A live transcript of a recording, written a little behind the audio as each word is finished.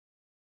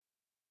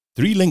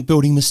3 link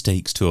building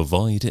mistakes to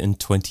avoid in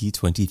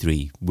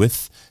 2023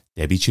 with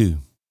Debbie Chu.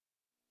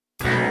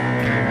 The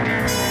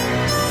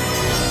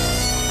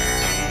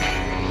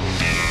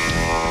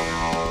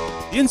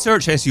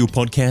InSearch SEO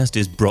podcast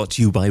is brought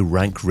to you by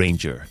Rank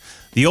Ranger,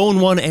 the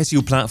all-in-one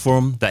SEO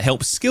platform that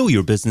helps scale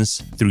your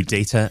business through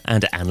data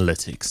and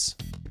analytics.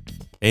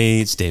 Hey,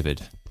 it's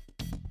David.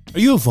 Are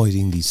you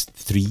avoiding these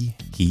 3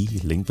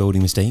 key link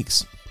building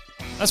mistakes?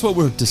 That's what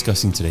we're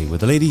discussing today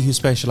with a lady who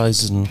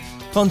specialises in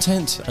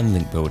content and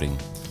link building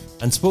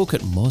and spoke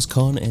at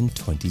MozCon in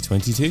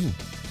 2022.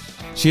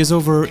 She has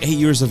over 8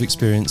 years of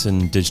experience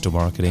in digital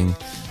marketing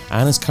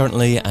and is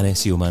currently an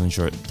SEO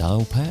manager at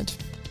Dialpad.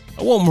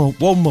 A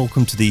warm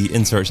welcome to the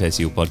InSearch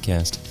SEO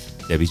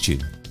podcast, Debbie Chu.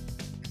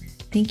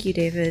 Thank you,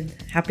 David.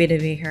 Happy to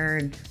be here.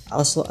 And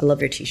also, I love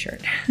your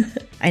t-shirt.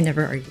 I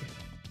never argue.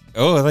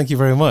 Oh, thank you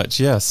very much.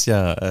 Yes,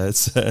 yeah.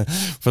 It's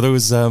for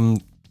those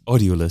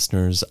audio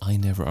listeners, I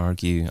never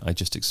argue. I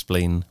just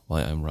explain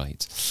why I'm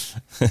right.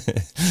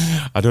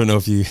 I don't know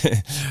if you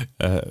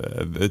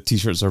the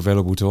t-shirts are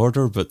available to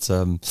order, but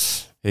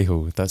hey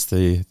ho, that's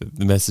the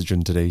message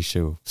in today's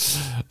show.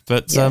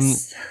 But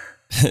yes.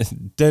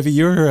 Debbie,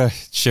 you're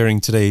sharing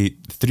today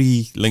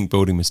 3 link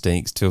building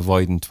mistakes to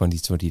avoid in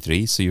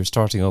 2023. So you're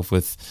starting off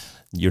with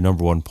your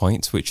number 1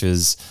 point, which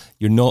is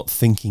you're not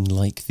thinking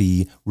like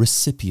the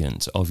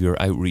recipient of your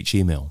outreach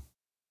email.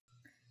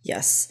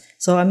 Yes.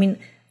 So,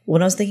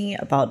 when I was thinking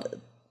about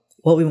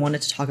what we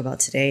wanted to talk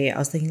about today, I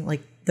was thinking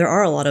there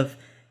are a lot of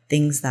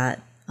things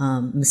that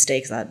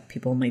mistakes that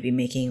people might be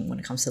making when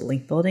it comes to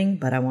link building,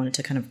 but I wanted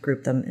to kind of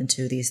group them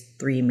into these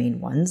 3 main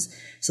ones.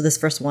 So this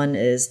first one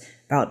is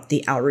about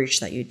the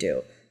outreach that you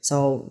do.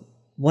 So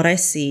what I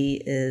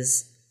see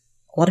is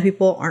a lot of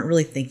people aren't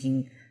really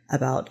thinking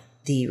about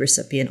the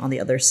recipient on the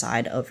other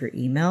side of your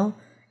email,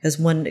 because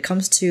when it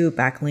comes to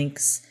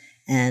backlinks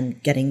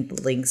and getting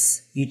the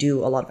links, you do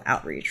a lot of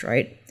outreach,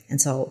 right?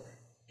 And so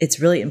it's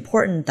really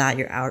important that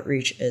your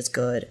outreach is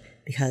good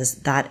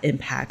because that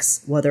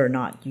impacts whether or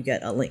not you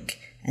get a link.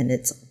 And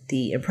it's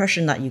the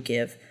impression that you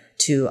give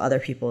to other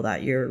people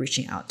that you're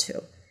reaching out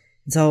to.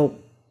 And so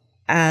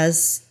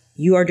as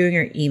you are doing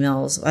your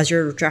emails, as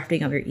you're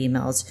drafting up your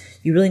emails,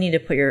 you really need to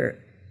put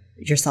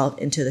yourself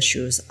into the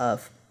shoes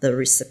of the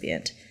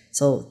recipient.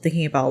 So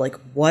thinking about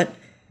what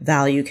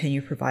value can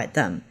you provide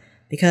them?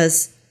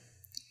 Because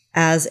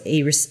as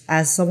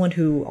someone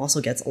who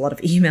also gets a lot of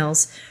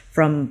emails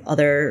from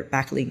other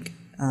backlink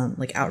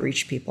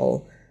outreach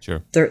people,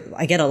 sure,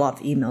 I get a lot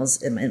of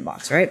emails in my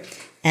inbox, right?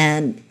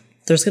 And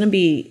there's going to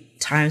be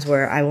times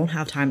where I won't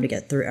have time to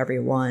get through every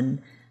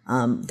one.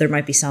 There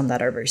might be some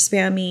that are very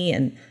spammy,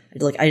 and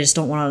I just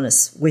don't want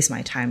to waste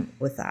my time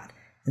with that.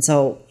 And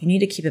so you need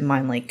to keep in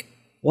mind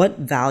what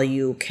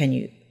value can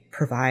you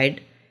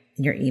provide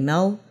in your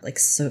email.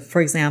 So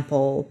for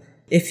example,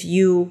 if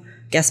you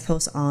guest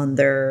post on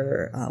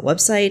their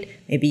website,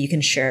 maybe you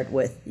can share it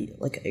with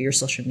your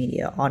social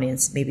media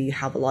audience. Maybe you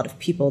have a lot of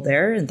people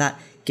there, and that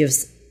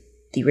gives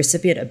the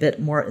recipient a bit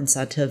more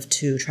incentive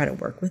to try to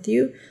work with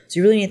you. So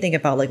you really need to think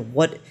about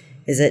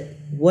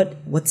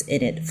what's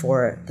in it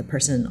for the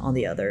person on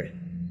the other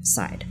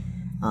side.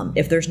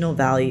 If there's no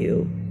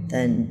value,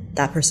 then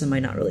that person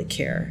might not really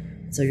care.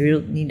 So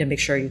you need to make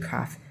sure you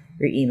craft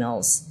your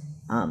emails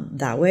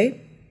that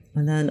way.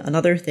 And then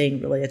another thing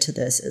related to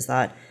this is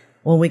that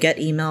when we get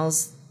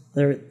emails,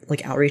 they're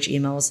outreach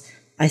emails,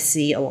 I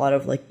see a lot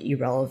of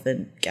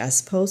irrelevant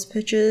guest post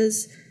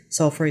pitches.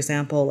 So for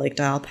example,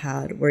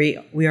 Dialpad,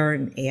 where we are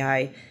an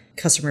AI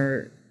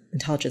customer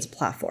intelligence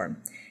platform.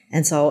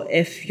 And so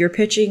if you're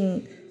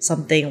pitching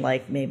something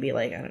maybe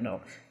I don't know,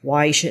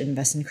 why you should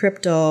invest in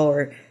crypto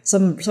or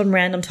some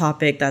random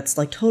topic that's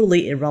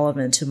totally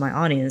irrelevant to my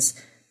audience,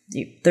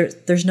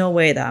 there's no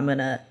way that I'm going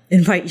to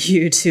invite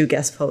you to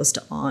guest post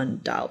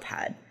on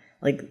Dialpad.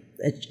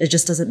 It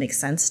just doesn't make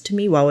sense to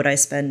me. Why would I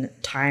spend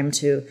time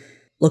to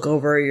look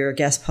over your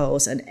guest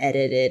post and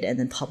edit it and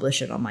then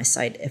publish it on my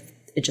site if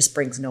it just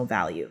brings no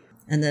value?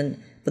 But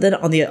then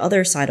on the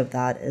other side of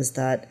that is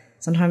that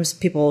sometimes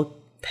people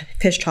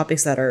pitch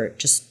topics that are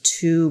just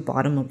too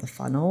bottom of the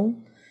funnel.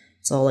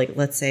 So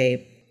let's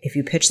say if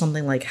you pitch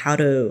something like how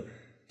to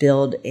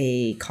build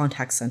a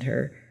contact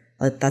center,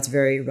 that's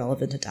very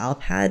relevant to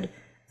Dialpad,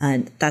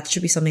 and that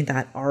should be something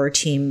that our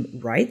team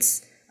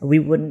writes. We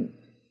wouldn't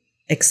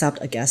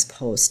accept a guest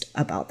post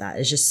about that.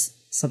 It's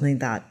just something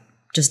that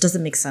just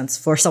doesn't make sense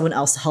for someone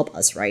else to help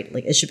us write.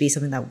 It should be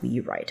something that we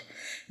write.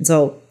 And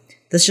so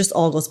this just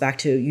all goes back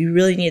to you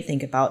really need to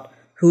think about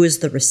who is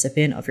the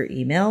recipient of your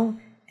email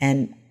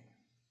and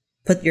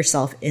put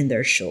yourself in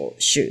their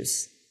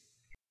shoes.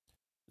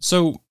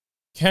 So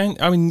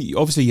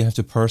obviously you have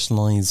to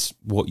personalize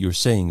what you're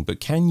saying,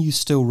 but can you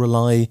still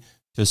rely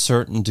to a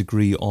certain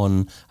degree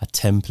on a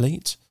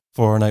template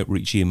for an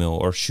outreach email,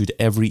 or should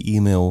every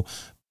email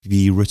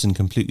be written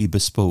completely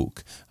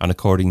bespoke and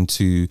according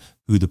to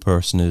who the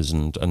person is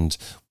and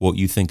what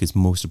you think is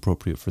most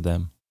appropriate for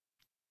them?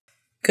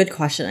 Good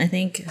question. I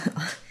think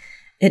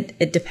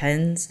it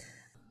depends.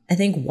 I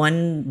think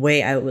one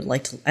way I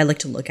like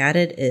to look at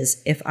it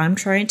is if I'm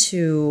trying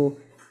to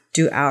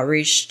do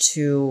outreach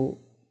to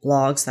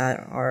blogs that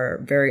are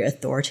very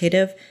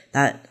authoritative,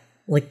 that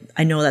like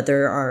I know that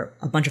there are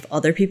a bunch of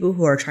other people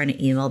who are trying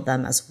to email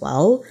them as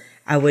well,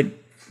 I would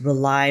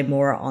rely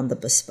more on the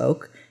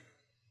bespoke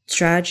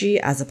strategy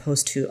as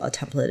opposed to a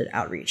templated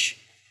outreach.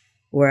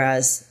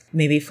 Whereas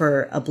maybe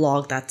for a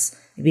blog that's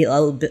maybe a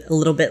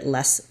little bit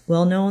less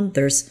well known,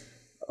 there's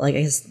like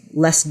I guess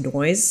less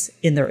noise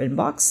in their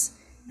inbox,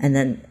 and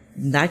then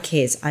in that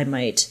case, I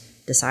might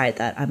decide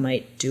that I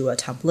might do a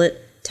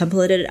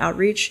templated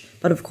outreach.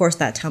 But of course,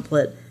 that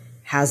template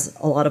has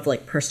a lot of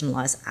like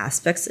personalized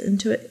aspects in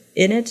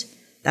it.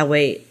 That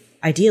way,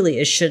 ideally,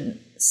 it shouldn't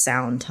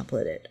sound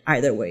templated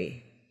either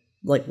way,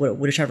 like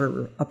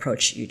whichever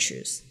approach you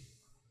choose.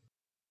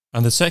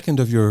 And the second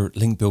of your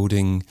link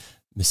building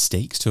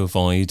mistakes to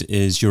avoid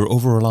is you're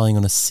over relying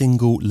on a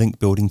single link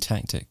building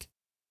tactic.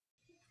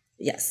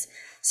 Yes.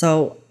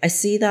 So I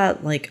see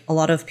that like a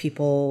lot of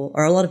people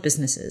or a lot of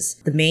businesses,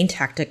 the main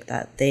tactic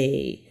that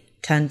they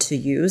tend to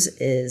use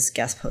is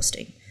guest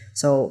posting.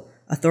 So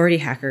Authority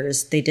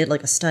Hackers, they did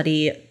like a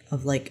study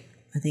of like,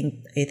 I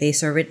think they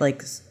surveyed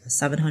like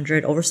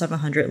over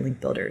 700 link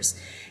builders,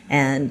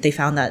 and they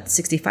found that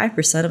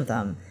 65% of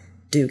them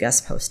do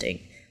guest posting,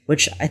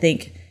 which I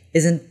think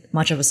isn't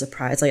much of a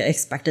surprise. Like I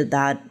expected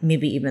that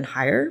maybe even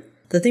higher.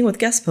 The thing with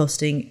guest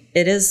posting,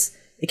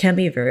 it can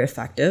be very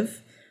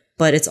effective,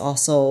 but it's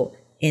also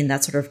in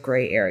that sort of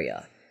gray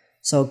area.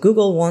 So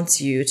Google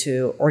wants you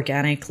to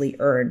organically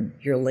earn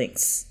your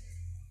links.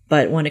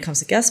 But when it comes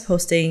to guest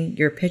posting,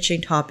 you're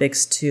pitching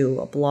topics to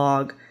a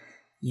blog,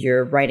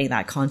 you're writing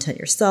that content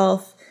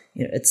yourself.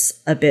 It's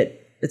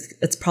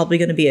probably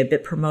going to be a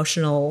bit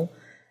promotional.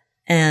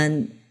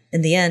 And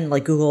in the end,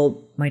 like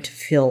Google might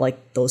feel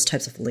like those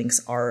types of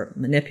links are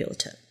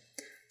manipulative.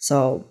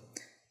 So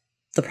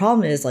the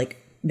problem is like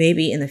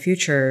maybe in the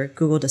future,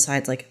 Google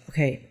decides like,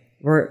 okay,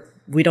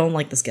 we don't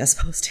like this guest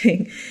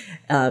posting.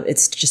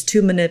 It's just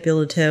too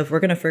manipulative. We're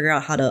going to figure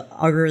out how to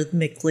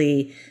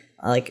algorithmically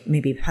like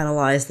maybe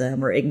penalize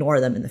them or ignore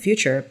them in the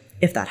future.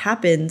 If that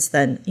happens,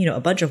 then, a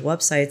bunch of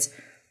websites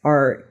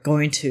are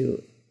going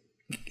to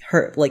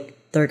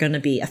they're going to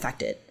be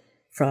affected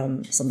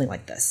from something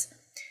like this.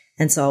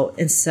 And so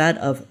instead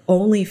of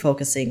only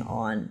focusing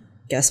on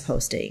guest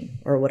posting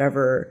or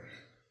whatever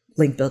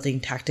link building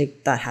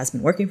tactic that has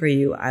been working for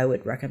you, I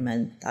would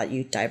recommend that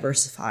you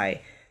diversify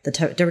the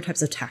different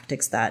types of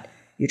tactics that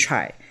you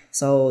try.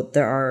 So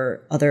there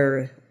are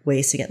other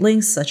ways to get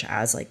links, such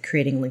as like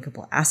creating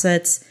linkable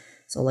assets.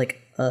 So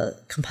like a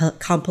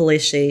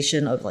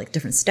compilation of like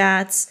different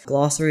stats,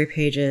 glossary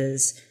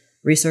pages,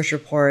 research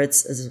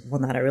reports is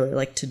one that I really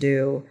like to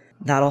do.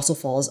 That also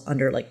falls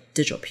under like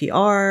digital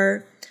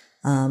PR.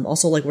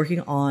 Also like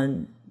working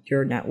on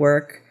your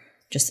network,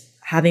 just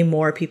having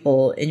more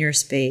people in your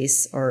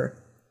space or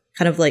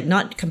kind of like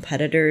not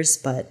competitors,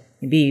 but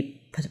maybe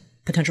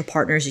potential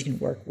partners you can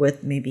work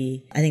with.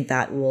 Maybe I think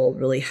that will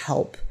really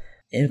help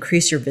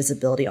increase your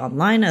visibility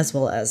online as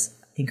well as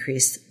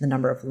increase the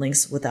number of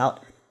links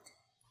without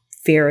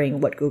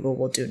fearing what Google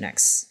will do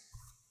next.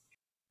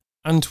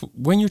 And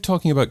when you're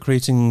talking about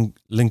creating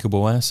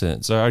linkable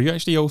assets, are you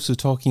actually also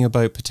talking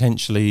about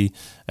potentially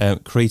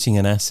creating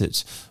an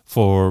asset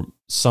for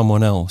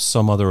someone else,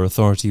 some other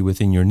authority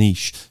within your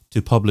niche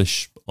to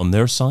publish on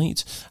their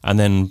site and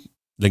then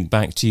link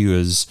back to you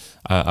as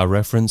a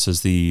reference,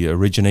 as the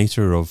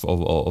originator of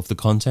the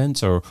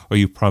content? Or are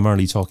you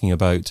primarily talking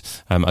about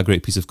a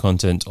great piece of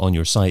content on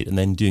your site and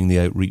then doing the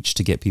outreach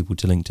to get people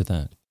to link to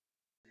that?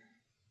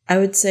 I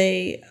would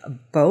say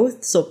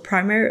both. So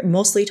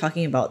mostly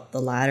talking about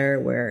the latter,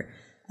 where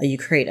you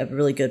create a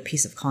really good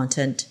piece of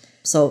content.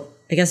 So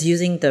I guess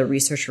using the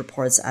research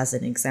reports as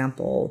an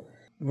example,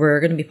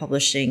 we're going to be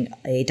publishing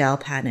a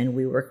Dialpad and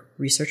WeWork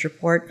research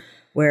report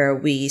where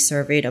we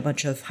surveyed a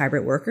bunch of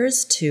hybrid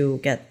workers to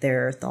get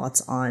their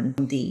thoughts on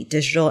the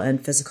digital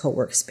and physical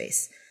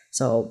workspace.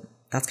 So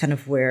that's kind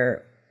of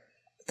where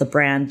the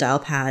brand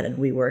Dialpad and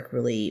WeWork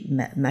really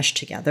mesh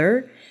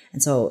together.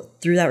 And so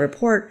through that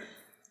report,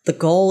 the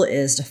goal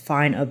is to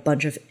find a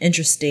bunch of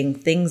interesting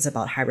things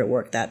about hybrid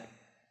work that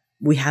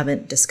we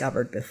haven't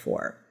discovered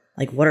before.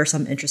 Like, what are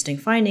some interesting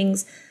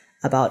findings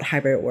about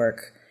hybrid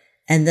work?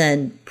 And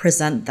then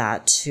present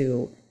that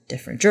to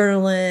different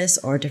journalists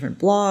or different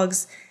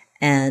blogs.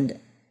 And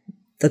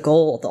the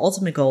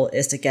ultimate goal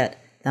is to get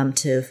them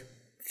to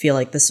feel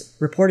like this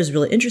report is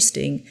really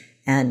interesting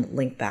and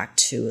link back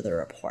to the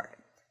report.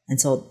 And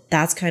so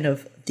that's kind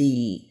of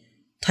the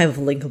type of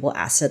linkable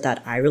asset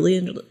that I really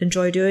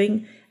enjoy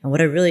doing. And what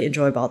I really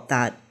enjoy about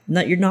that,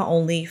 you're not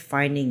only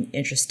finding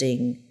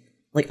interesting,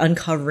 like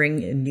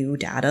uncovering new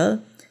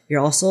data,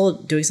 you're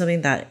also doing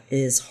something that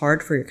is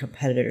hard for your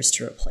competitors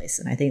to replace.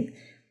 And I think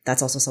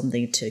that's also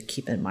something to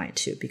keep in mind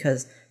too,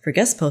 because for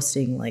guest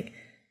posting, like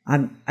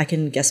I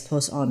can guest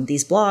post on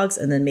these blogs,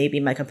 and then maybe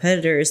my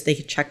competitors, they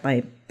can check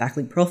my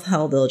backlink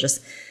profile. They'll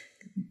just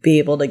be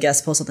able to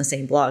guest post on the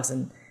same blogs,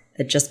 and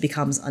it just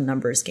becomes a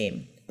numbers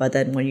game. But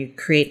then when you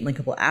create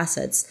linkable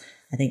assets,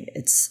 I think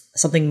it's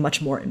something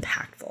much more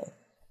impactful.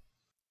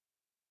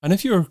 And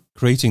if you're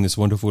creating this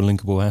wonderful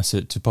linkable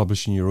asset to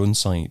publish in your own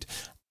site,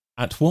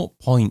 at what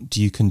point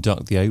do you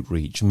conduct the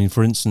outreach? I mean,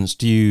 for instance,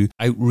 do you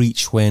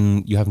outreach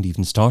when you haven't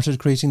even started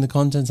creating the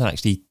content and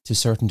actually, to a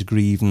certain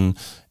degree, even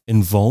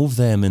involve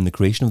them in the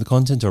creation of the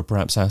content, or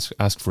perhaps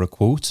ask for a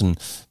quote and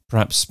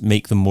perhaps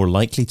make them more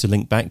likely to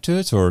link back to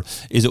it? Or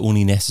is it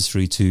only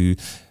necessary to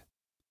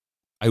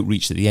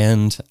outreach at the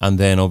end and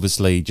then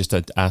obviously just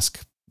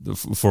ask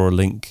for a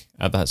link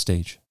at that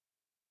stage?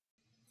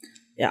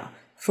 Yeah.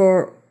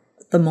 For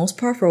the most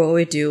part, for what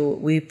we do,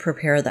 we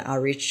prepare the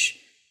outreach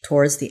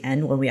towards the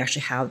end when we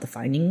actually have the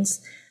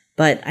findings.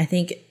 But I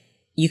think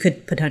you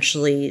could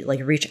potentially like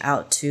reach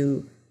out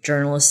to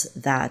journalists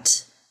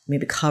that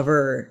maybe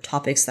cover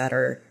topics that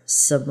are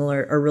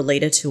similar or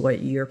related to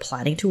what you're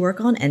planning to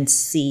work on and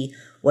see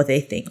what they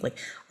think. Like,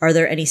 are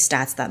there any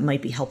stats that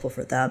might be helpful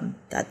for them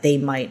that they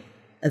might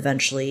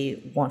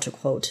eventually want to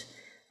quote?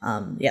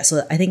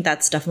 So I think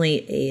that's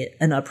definitely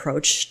an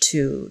approach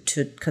to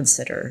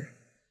consider.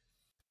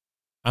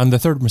 And the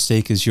third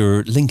mistake is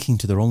you're linking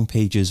to the wrong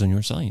pages on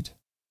your site.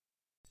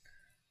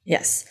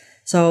 Yes.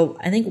 So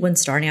I think when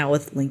starting out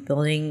with link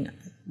building,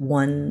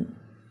 one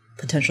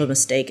potential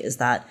mistake is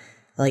that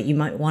like you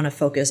might want to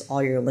focus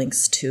all your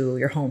links to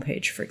your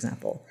homepage, for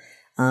example.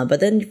 But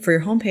then for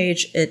your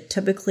homepage, it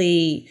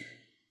typically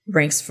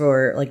ranks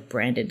for like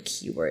branded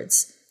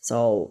keywords.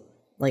 So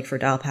like for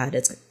Dialpad,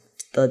 it's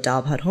the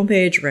Dialpad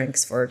homepage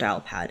ranks for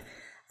Dialpad.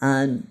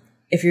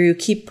 If you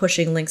keep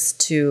pushing links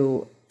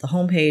to the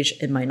homepage,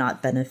 it might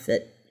not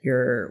benefit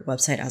your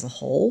website as a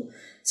whole.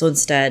 So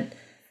instead,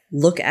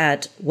 look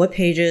at what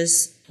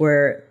pages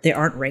where they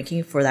aren't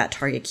ranking for that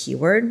target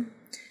keyword,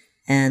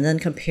 and then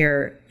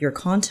compare your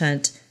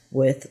content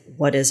with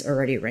what is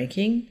already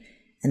ranking.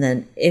 And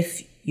then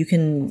if you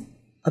can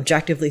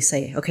objectively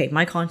say, okay,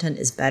 my content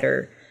is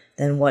better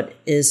than what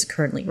is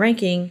currently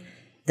ranking,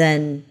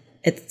 then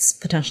it's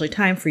potentially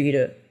time for you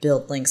to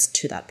build links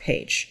to that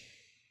page.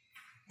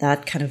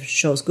 That kind of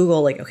shows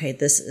Google like, okay,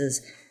 this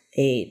is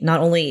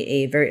not only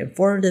a very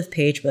informative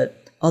page,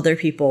 but other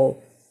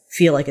people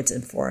feel like it's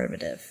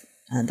informative,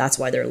 and that's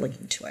why they're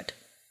linking to it.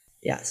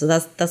 Yeah, so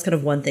that's kind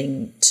of one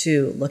thing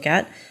to look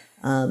at.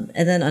 And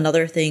then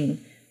another thing,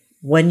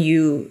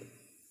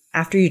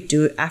 after you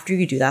do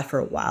that for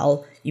a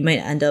while, you might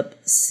end up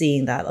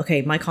seeing that,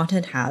 okay, my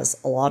content has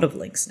a lot of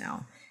links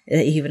now.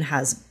 It even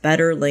has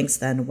better links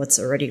than what's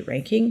already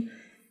ranking.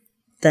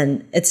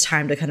 Then it's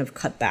time to kind of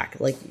cut back,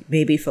 like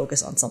maybe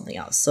focus on something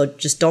else. So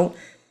just don't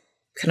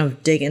kind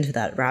of dig into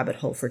that rabbit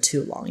hole for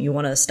too long. You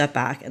want to step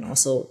back and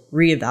also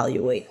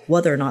reevaluate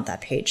whether or not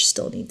that page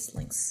still needs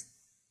links.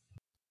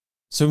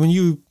 So when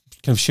you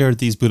kind of shared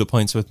these bullet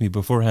points with me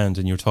beforehand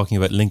and you're talking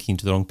about linking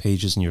to the wrong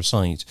pages on your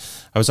site,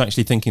 I was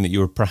actually thinking that you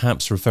were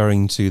perhaps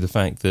referring to the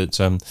fact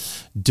that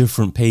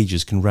different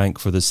pages can rank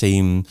for the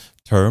same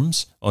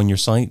terms on your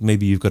site.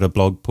 Maybe you've got a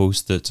blog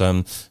post that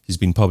has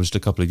been published a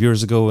couple of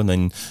years ago, and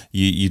then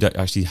you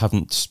actually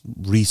haven't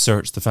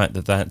researched the fact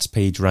that that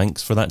page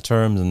ranks for that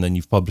term, and then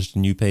you've published a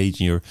new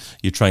page and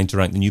you're trying to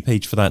rank the new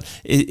page for that.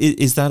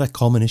 Is that a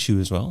common issue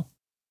as well?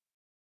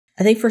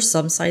 I think for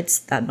some sites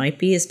that might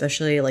be,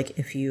 especially like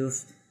if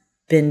you've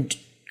been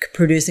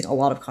producing a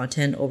lot of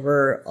content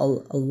over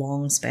a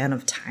long span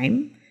of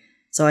time.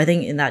 So I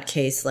think in that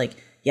case, like,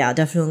 yeah,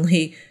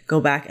 definitely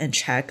go back and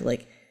check,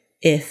 like,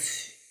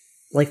 if,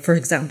 like, for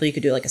example, you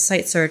could do like a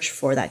site search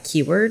for that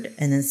keyword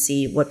and then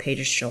see what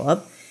pages show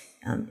up.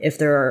 If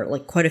there are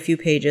like quite a few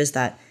pages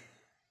that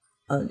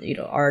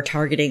are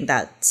targeting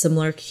that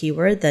similar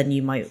keyword, then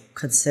you might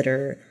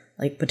consider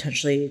like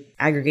potentially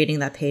aggregating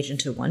that page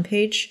into one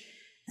page,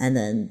 and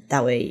then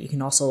that way you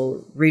can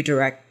also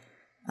redirect.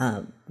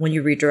 When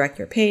you redirect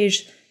your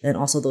page, then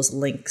also those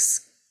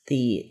links,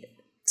 the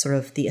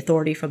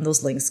authority from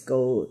those links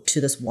go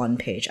to this one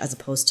page as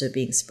opposed to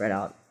being spread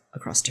out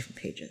across different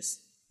pages.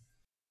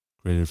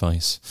 Great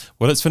advice.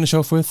 Well, let's finish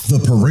off with the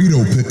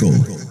Pareto Pickle.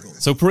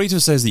 So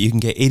Pareto says that you can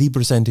get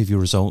 80% of your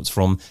results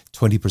from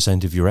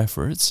 20% of your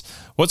efforts.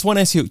 What's one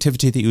SEO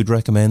activity that you would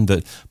recommend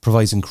that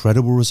provides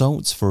incredible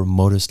results for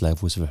modest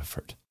levels of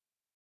effort?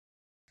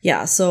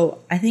 Yeah,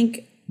 so I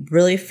think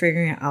really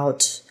figuring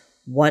out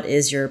what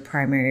is your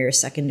primary or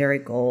secondary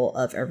goal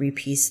of every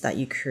piece that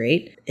you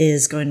create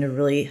is going to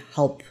really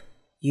help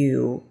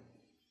you,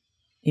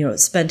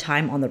 spend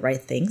time on the right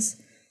things.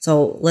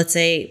 So let's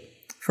say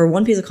for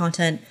one piece of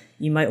content,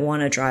 you might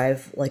want to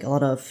drive like a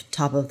lot of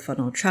top of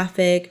funnel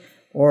traffic,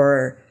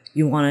 or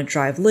you want to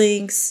drive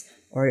links,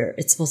 or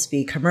it's supposed to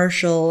be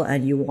commercial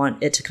and you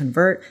want it to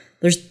convert.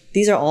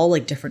 These are all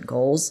like different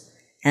goals.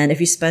 And if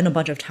you spend a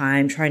bunch of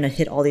time trying to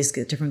hit all these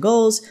different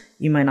goals,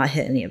 you might not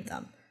hit any of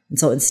them. And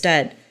so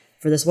instead,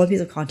 for this one piece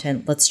of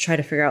content, let's try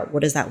to figure out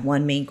what is that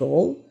one main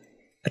goal,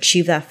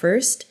 achieve that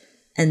first,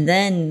 and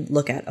then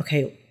look at,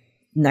 okay,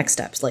 next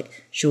steps.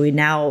 Like, should we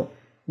now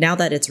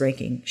that it's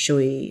ranking, should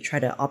we try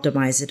to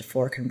optimize it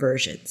for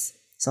conversions?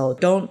 So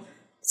don't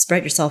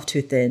spread yourself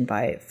too thin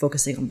by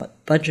focusing on a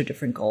bunch of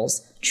different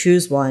goals.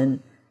 Choose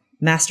one,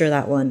 master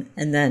that one,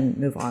 and then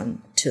move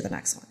on to the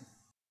next one.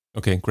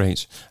 Okay,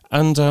 great.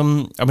 And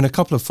a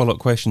couple of follow-up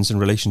questions in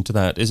relation to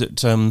that. Is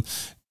it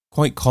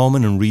quite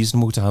common and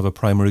reasonable to have a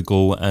primary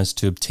goal as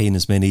to obtain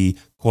as many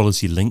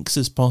quality links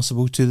as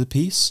possible to the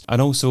piece?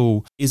 And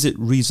also, is it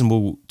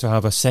reasonable to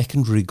have a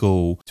secondary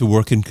goal to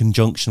work in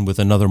conjunction with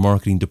another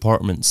marketing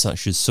department,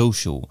 such as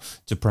social,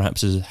 to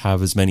perhaps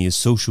have as many as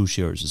social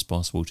shares as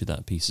possible to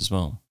that piece as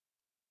well?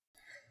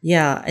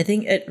 Yeah, I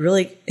think it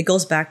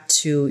goes back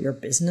to your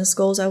business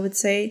goals, I would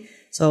say.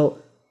 So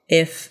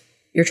if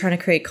you're trying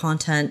to create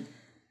content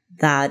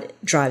that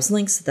drives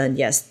links, then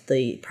yes,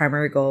 the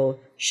primary goal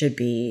should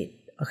be,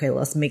 okay,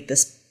 let's make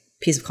this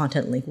piece of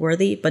content link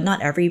worthy, but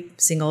not every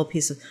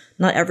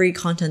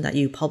content that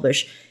you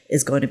publish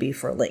is going to be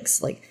for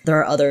links. Like there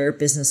are other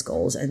business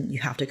goals and you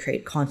have to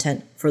create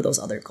content for those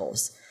other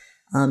goals.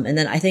 And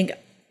then I think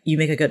you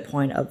make a good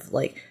point of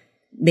like,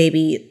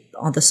 maybe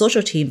on the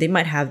social team, they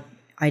might have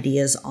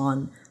ideas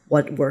on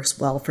what works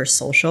well for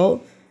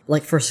social.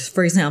 Like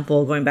for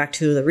example, going back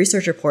to the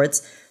research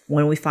reports,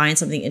 when we find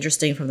something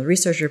interesting from the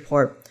research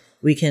report,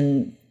 we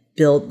can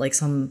build like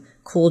some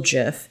cool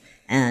GIF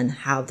and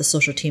have the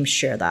social team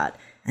share that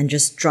and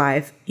just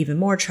drive even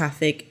more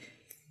traffic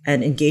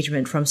and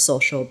engagement from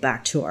social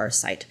back to our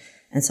site.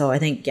 And so I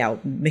think, yeah,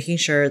 making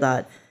sure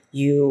that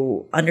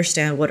you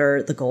understand what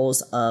are the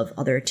goals of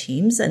other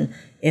teams and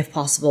if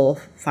possible,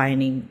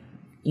 finding,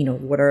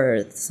 what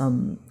are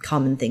some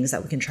common things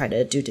that we can try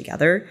to do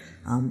together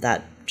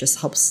that just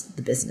helps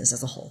the business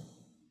as a whole.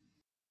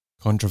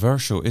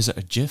 Controversial. Is it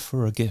a GIF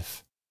or a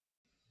GIF?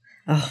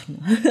 Oh,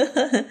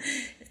 no.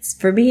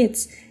 For me,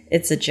 it's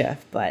a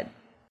GIF, but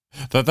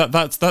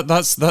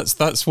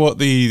that's what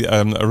the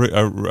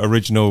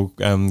original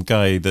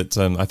guy that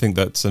I think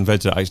that's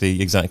invented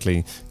actually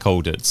exactly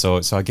called it.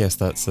 So I guess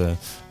that's the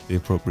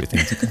appropriate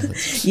thing to call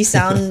it. You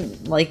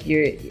sound like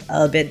you're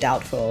a bit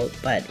doubtful,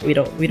 but we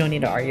don't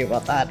need to argue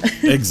about that.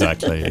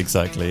 Exactly.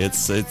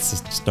 It's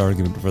just an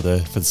argument for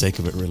the sake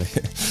of it, really.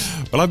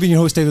 Well, I've been your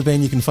host, David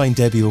Bain. You can find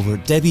Debbie over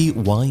at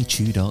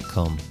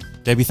debbieychew.com.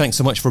 Debbie, thanks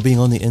so much for being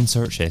on the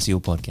InSearch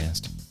SEO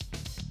podcast.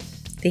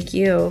 Thank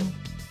you.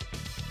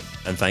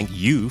 And thank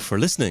you for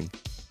listening.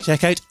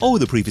 Check out all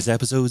the previous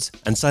episodes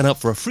and sign up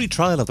for a free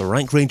trial of the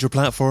Rank Ranger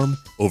platform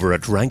over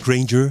at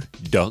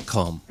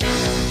rankranger.com.